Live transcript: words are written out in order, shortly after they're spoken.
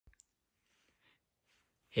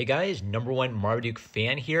Hey guys, #1 Marmaduke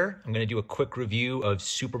fan here. I'm going to do a quick review of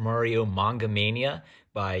Super Mario Manga Mania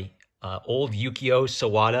by old Yukio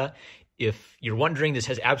Sawada. If you're wondering, this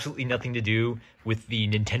has absolutely nothing to do with the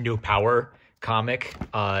Nintendo Power comic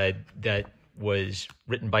that was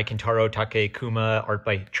written by Kentaro Takekuma, art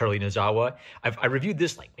by Charlie Nozawa. I reviewed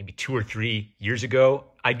this like maybe 2 or 3 years ago.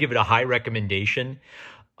 I'd give it a high recommendation.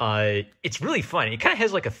 It's really fun. It kind of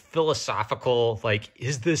has like a philosophical, like,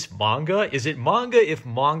 is this manga? Is it manga if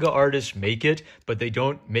manga artists make it, but they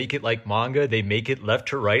don't make it like manga? They make it left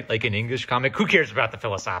to right like an English comic? Who cares about the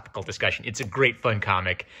philosophical discussion? It's a great fun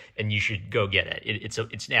comic, and you should go get it. It's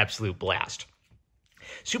an absolute blast.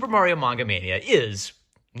 Super Mario Manga Mania is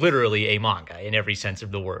literally a manga in every sense of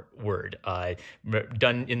the word.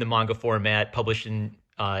 Done in the manga format, published in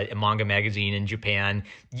a manga magazine in Japan,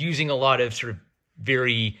 using a lot of sort of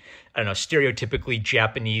very, stereotypically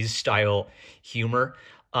Japanese style humor.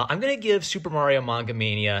 I'm going to give Super Mario Manga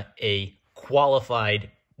Mania a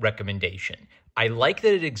qualified recommendation. I like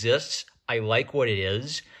that it exists. I like what it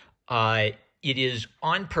is. It is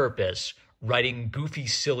on purpose writing goofy,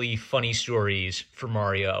 silly, funny stories for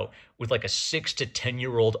Mario with like a 6 to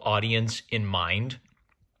 10-year-old audience in mind.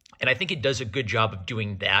 And I think it does a good job of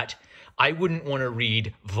doing that. I wouldn't want to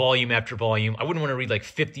read volume after volume. I wouldn't want to read like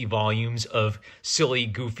 50 volumes of silly,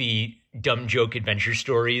 goofy, dumb joke adventure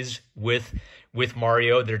stories with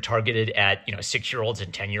Mario that are targeted at, 6-year-olds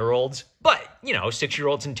and 10-year-olds. But,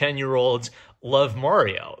 6-year-olds and 10-year-olds love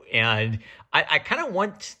Mario. And I kind of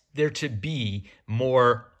want there to be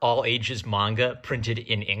more all ages manga printed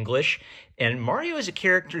in English. And Mario is a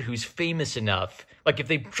character who's famous enough. Like if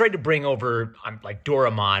they tried to bring over like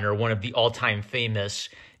Doraemon or one of the all-time famous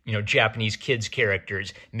Japanese kids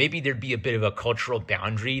characters, maybe there'd be a bit of a cultural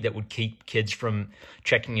boundary that would keep kids from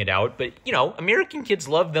checking it out. But, American kids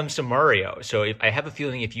love them some Mario. So I have a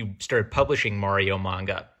feeling if you started publishing Mario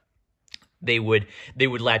manga, they would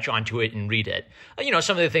latch onto it and read it.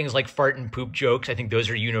 Some of the things like fart and poop jokes, I think those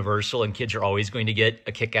are universal and kids are always going to get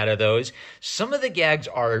a kick out of those. Some of the gags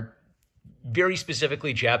are very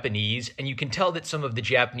specifically Japanese, and you can tell that some of the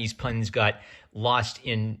Japanese puns got lost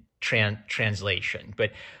in translation.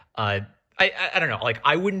 But I don't know, like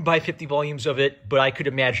I wouldn't buy 50 volumes of it, but I could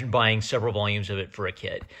imagine buying several volumes of it for a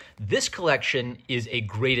kid. This collection is a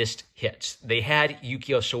greatest hits. They had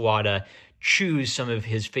Yukio Sawada choose some of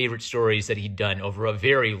his favorite stories that he'd done over a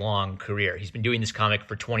very long career. He's been doing this comic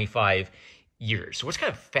for 25 years. So what's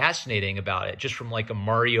kind of fascinating about it, just from like a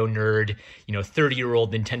Mario nerd,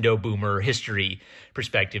 30-year-old Nintendo boomer history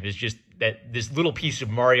perspective, is just that this little piece of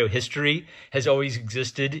Mario history has always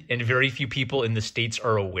existed and very few people in the States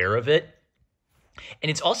are aware of it.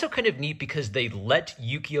 And it's also kind of neat because they let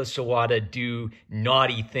Yukio Sawada do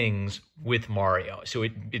naughty things with Mario. So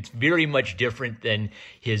it's very much different than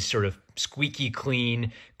his sort of squeaky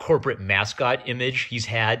clean corporate mascot image he's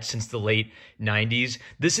had since the late 90s.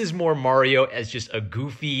 This is more Mario as just a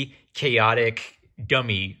goofy, chaotic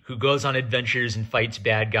dummy who goes on adventures and fights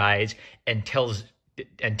bad guys and tells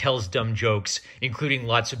dumb jokes, including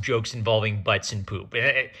lots of jokes involving butts and poop.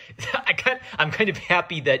 I'm kind of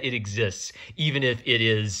happy that it exists, even if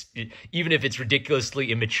it's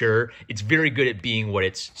ridiculously immature. It's very good at being what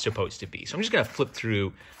it's supposed to be. So I'm just going to flip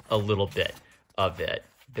through a little bit of it.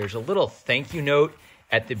 There's a little thank you note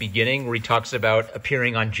at the beginning where he talks about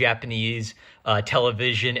appearing on Japanese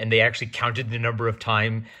television, and they actually counted the number of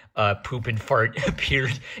time poop and fart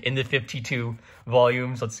appeared in the 52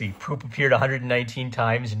 volumes. Let's see, poop appeared 119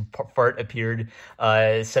 times and fart appeared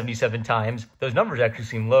 77 times. Those numbers actually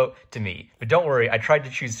seem low to me, but don't worry, I tried to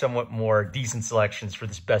choose somewhat more decent selections for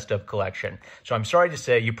this best of collection. So I'm sorry to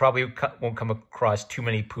say you probably won't come across too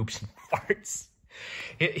many poops and farts.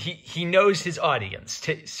 He knows his audience.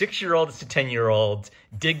 6-year-olds to 10-year-olds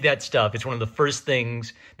dig that stuff. It's one of the first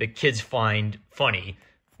things that kids find funny.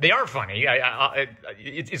 They are funny.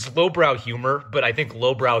 It's lowbrow humor, but I think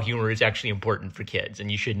lowbrow humor is actually important for kids,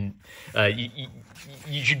 and you shouldn't.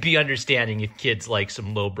 You should be understanding if kids like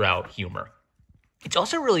some lowbrow humor. It's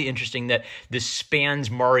also really interesting that this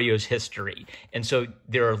spans Mario's history. And so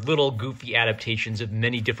there are little goofy adaptations of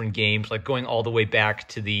many different games, like going all the way back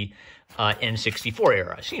to the N64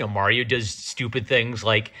 era. So, Mario does stupid things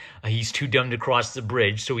like he's too dumb to cross the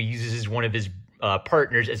bridge, so he uses one of his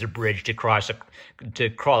partners as a bridge to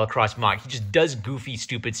crawl across Mach. He just does goofy,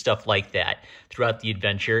 stupid stuff like that throughout the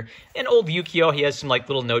adventure. And old Yukio, he has some like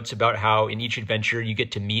little notes about how in each adventure you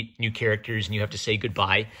get to meet new characters and you have to say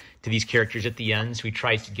goodbye to these characters at the end. So he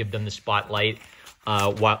tries to give them the spotlight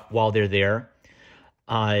while they're there.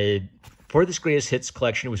 For this greatest hits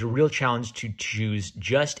collection, it was a real challenge to choose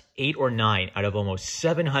just 8 or 9 out of almost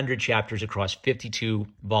 700 chapters across 52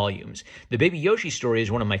 volumes. The Baby Yoshi story is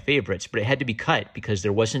one of my favorites, but it had to be cut because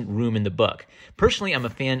there wasn't room in the book. Personally, I'm a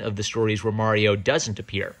fan of the stories where Mario doesn't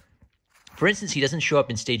appear. For instance, he doesn't show up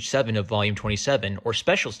in Stage 7 of Volume 27 or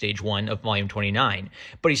Special Stage 1 of Volume 29,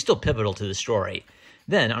 but he's still pivotal to the story.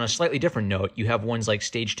 Then, on a slightly different note, you have ones like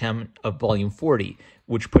Stage 10 of Volume 40,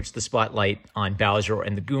 which puts the spotlight on Bowser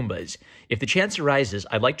and the Goombas. If the chance arises,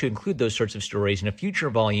 I'd like to include those sorts of stories in a future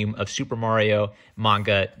volume of Super Mario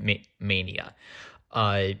Manga Mania.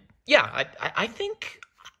 I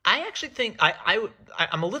actually think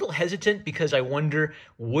I'm a little hesitant because I wonder,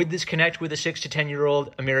 would this connect with a 6 to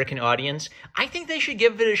 10-year-old American audience? I think they should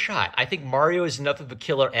give it a shot. I think Mario is enough of a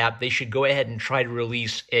killer app. They should go ahead and try to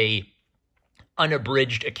release a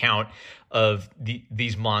unabridged account of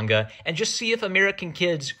these manga and just see if American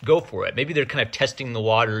kids go for it. Maybe they're kind of testing the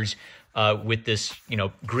waters with this,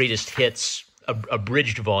 greatest hits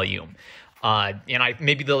abridged volume.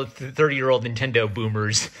 Maybe the 30-year-old Nintendo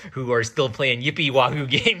boomers who are still playing Yippee Wahoo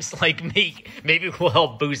games like me, maybe will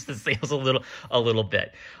help boost the sales a little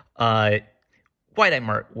bit. Why'd I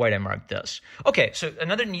mark this? Okay, so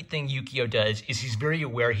another neat thing Yukio does is he's very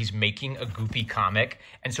aware he's making a goofy comic,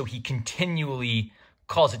 and so he continually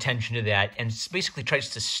calls attention to that and basically tries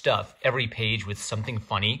to stuff every page with something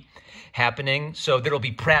funny happening. So there'll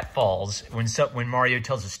be pratfalls when Mario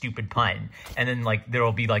tells a stupid pun, and then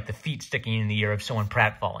there'll be the feet sticking in the air of someone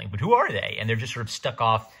pratfalling. But who are they? And they're just sort of stuck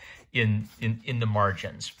off in the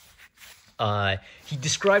margins. He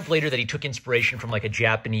described later that he took inspiration from a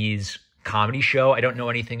Japanese comedy show I don't know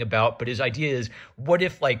anything about, but his idea is, what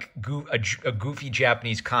if a goofy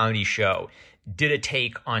Japanese comedy show did a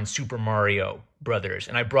take on Super Mario Brothers,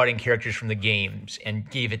 and I brought in characters from the games and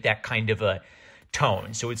gave it that kind of a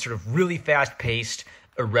tone. So it's sort of really fast-paced,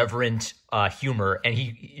 irreverent humor, and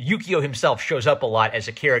Yukio himself shows up a lot as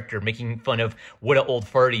a character, making fun of what an old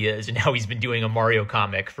fart he is and how he's been doing a Mario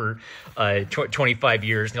comic for 25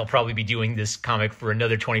 years, and he'll probably be doing this comic for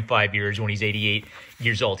another 25 years when he's 88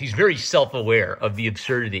 years old. He's very self-aware of the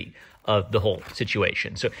absurdity of the whole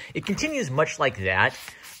situation. So it continues much like that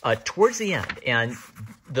towards the end. And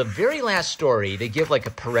the very last story, they give a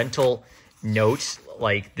parental note,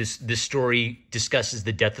 this story discusses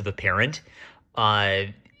the death of a parent,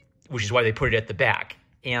 which is why they put it at the back.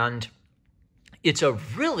 And it's a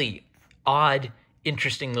really odd,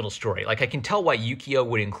 interesting little story. I can tell why Yukio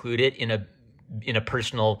would include it in a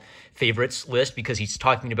personal favorites list, because he's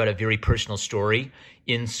talking about a very personal story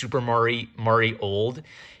in Super Mario Old.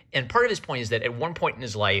 And part of his point is that at one point in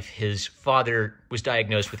his life, his father was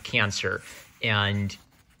diagnosed with cancer. And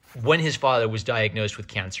when his father was diagnosed with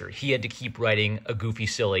cancer, he had to keep writing a goofy,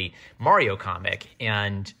 silly Mario comic.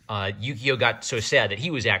 And Yukio got so sad that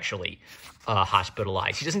he was actually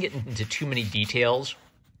hospitalized. He doesn't get into too many details,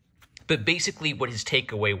 but basically what his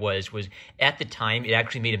takeaway was at the time, it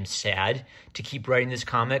actually made him sad to keep writing this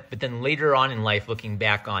comic. But then later on in life, looking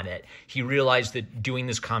back on it, he realized that doing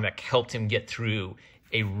this comic helped him get through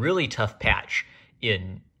a really tough patch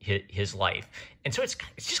in his life. And so it's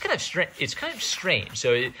just kind of strange. It's kind of strange.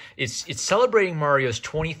 So it's celebrating Mario's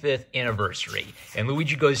 25th anniversary, and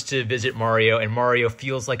Luigi goes to visit Mario, and Mario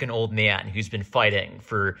feels like an old man who's been fighting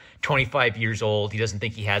for 25 years old. He doesn't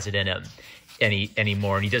think he has it in him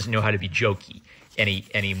anymore, and he doesn't know how to be jokey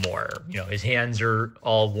anymore. His hands are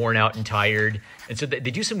all worn out and tired, and so they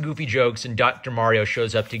do some goofy jokes, and Dr. Mario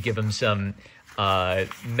shows up to give him some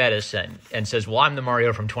medicine and says, well, I'm the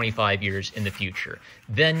Mario from 25 years in the future.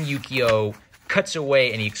 Then Yukio cuts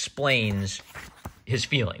away and he explains his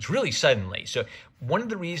feelings really suddenly. So one of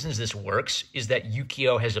the reasons this works is that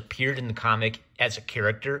Yukio has appeared in the comic as a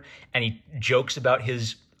character, and he jokes about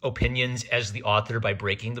his opinions as the author by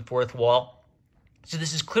breaking the fourth wall. So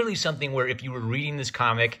this is clearly something where if you were reading this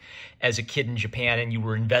comic as a kid in Japan and you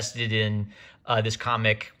were invested in this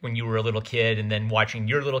comic when you were a little kid, and then watching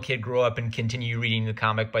your little kid grow up and continue reading the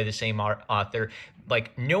comic by the same author,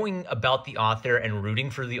 knowing about the author and rooting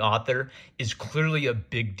for the author is clearly a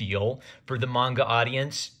big deal for the manga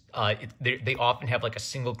audience. They often have a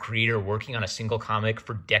single creator working on a single comic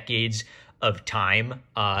for decades of time.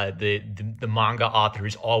 The manga author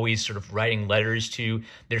is always sort of writing letters to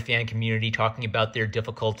their fan community, talking about their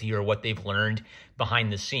difficulty or what they've learned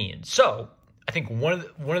behind the scenes. So I think one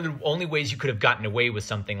of the only ways you could have gotten away with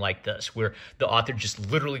something like this, where the author just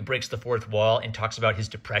literally breaks the fourth wall and talks about his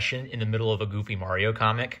depression in the middle of a goofy Mario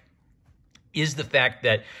comic, is the fact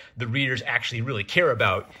that the readers actually really care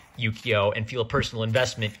about Yukio and feel a personal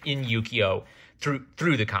investment in Yukio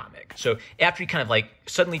through the comic. So after he kind of like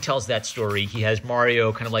suddenly tells that story, he has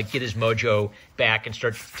Mario kind of like get his mojo back and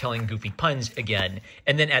start telling goofy puns again.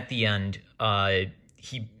 And then at the end, Yukio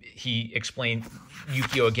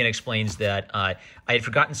again explains that I had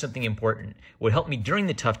forgotten something important. What helped me during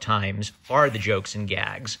the tough times are the jokes and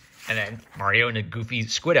gags. And then Mario in a goofy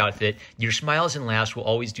squid outfit, your smiles and laughs will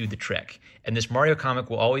always do the trick. And this Mario comic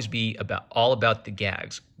will always be all about the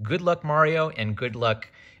gags. Good luck, Mario, and good luck,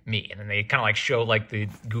 me. And then they kind of like show like the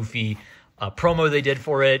goofy promo they did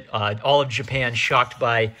for it. All of Japan shocked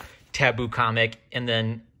by Taboo comic. And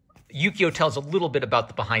then Yukio tells a little bit about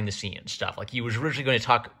the behind the scenes stuff. Like he was originally going to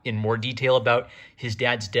talk in more detail about his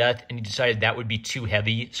dad's death, and he decided that would be too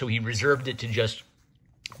heavy. So he reserved it to just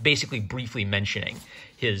basically briefly mentioning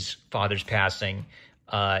his father's passing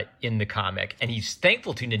in the comic. And he's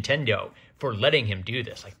thankful to Nintendo for letting him do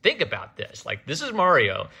this. Like, think about this. Like, this is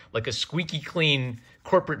Mario, like a squeaky clean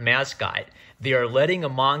corporate mascot. They are letting a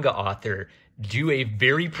manga author do a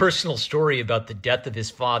very personal story about the death of his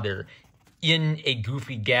father in a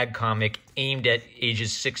goofy gag comic aimed at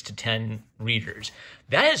ages 6 to 10 readers.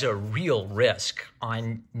 That is a real risk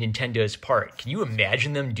on Nintendo's part. Can you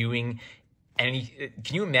imagine them doing can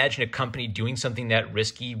you imagine a company doing something that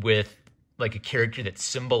risky with like a character that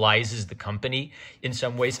symbolizes the company in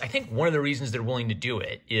some ways? I think one of the reasons they're willing to do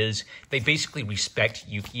it is they basically respect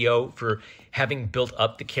Yukio for having built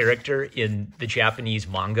up the character in the Japanese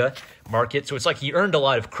manga market. So it's like he earned a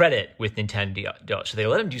lot of credit with Nintendo. So they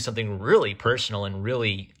let him do something really personal and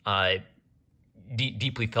really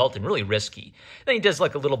deeply felt and really risky. Then he does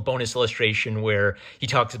like a little bonus illustration where he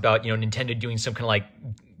talks about, Nintendo doing some kind of like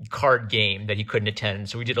card game that he couldn't attend.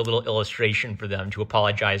 So we did a little illustration for them to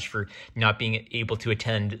apologize for not being able to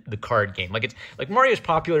attend the card game. Like, it's like Mario's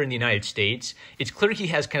popular in the United States. It's clear he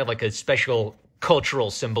has kind of like a special cultural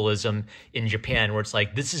symbolism in Japan where it's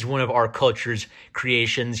like, this is one of our culture's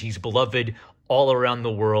creations. He's beloved all around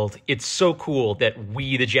the world. It's so cool that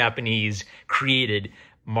we, the Japanese, created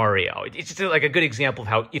Mario. It's just like a good example of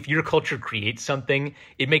how if your culture creates something,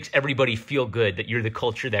 it makes everybody feel good that you're the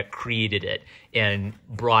culture that created it and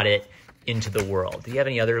brought it into the world. Do you have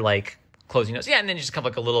any other like closing notes? Yeah, and then just kind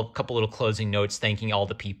of like a couple little closing notes thanking all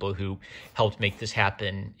the people who helped make this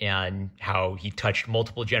happen and how he touched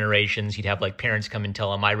multiple generations. He'd have like parents come and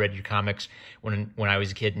tell him, I read your comics when I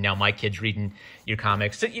was a kid, and now my kid's reading your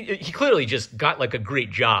comics. So he clearly just got like a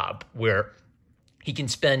great job where he can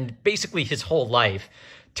spend basically his whole life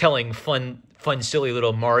telling fun, silly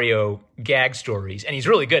little Mario gag stories, and he's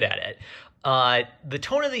really good at it. The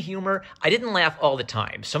tone of the humor, I didn't laugh all the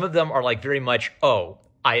time. Some of them are like very much,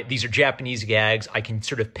 these are Japanese gags. I can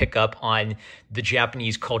sort of pick up on the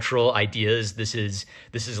Japanese cultural ideas. This is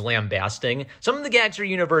lambasting. Some of the gags are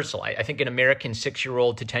universal. I think an American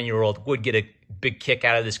 6-year-old to 10-year-old would get a big kick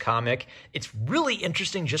out of this comic. It's really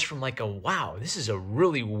interesting just from like wow, this is a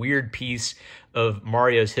really weird piece of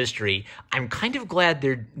Mario's history. I'm kind of glad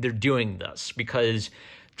they're doing this because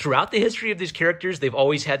throughout the history of these characters, they've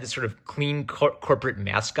always had this sort of clean corporate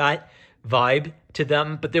mascot vibe to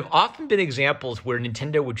them, but they've often been examples where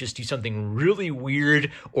Nintendo would just do something really weird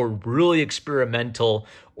or really experimental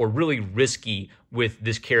or really risky with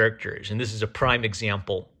these characters, and this is a prime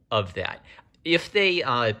example of that. If they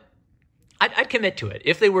I'd commit to it.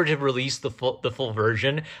 If they were to release the full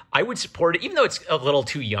version, I would support it, even though it's a little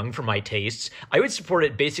too young for my tastes. I would support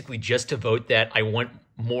it basically just to vote that I want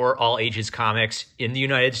more all ages comics in the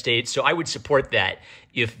United States. So I would support that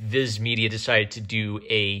if Viz Media decided to do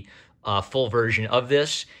a full version of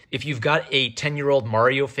this. If you've got a 10-year-old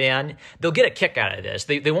Mario fan, they'll get a kick out of this.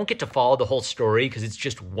 They won't get to follow the whole story because it's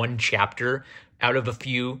just one chapter out of a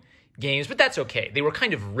few games, but that's okay. They were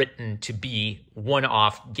kind of written to be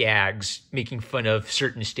one-off gags making fun of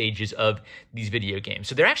certain stages of these video games.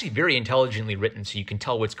 So they're actually very intelligently written, so you can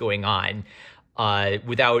tell what's going on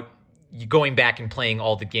without going back and playing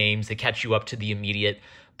all the games. They catch you up to the immediate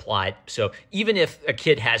plot. So even if a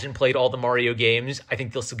kid hasn't played all the Mario games, I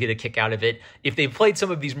think they'll still get a kick out of it. If they've played some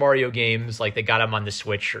of these Mario games, like they got them on the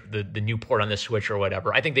Switch, or the new port on the Switch or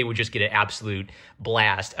whatever, I think they would just get an absolute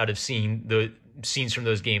blast out of seeing the scenes from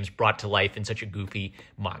those games brought to life in such a goofy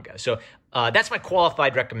manga. So that's my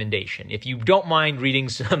qualified recommendation. If you don't mind reading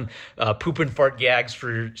some poop and fart gags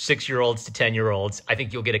for 6-year-olds to 10-year-olds, I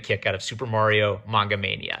think you'll get a kick out of Super Mario Manga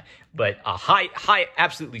Mania. But a high,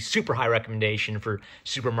 absolutely super high recommendation for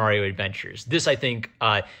Super Mario Adventures. This, I think,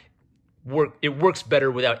 it works better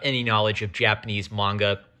without any knowledge of Japanese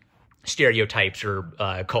manga stereotypes or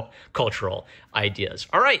cultural ideas.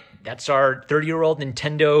 All right, that's our 30-year-old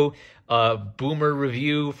Nintendo boomer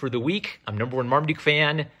review for the week. I'm number one Marmaduke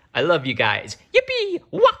fan. I love you guys. Yippee!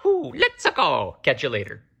 Wahoo! Let's go! Catch you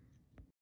later.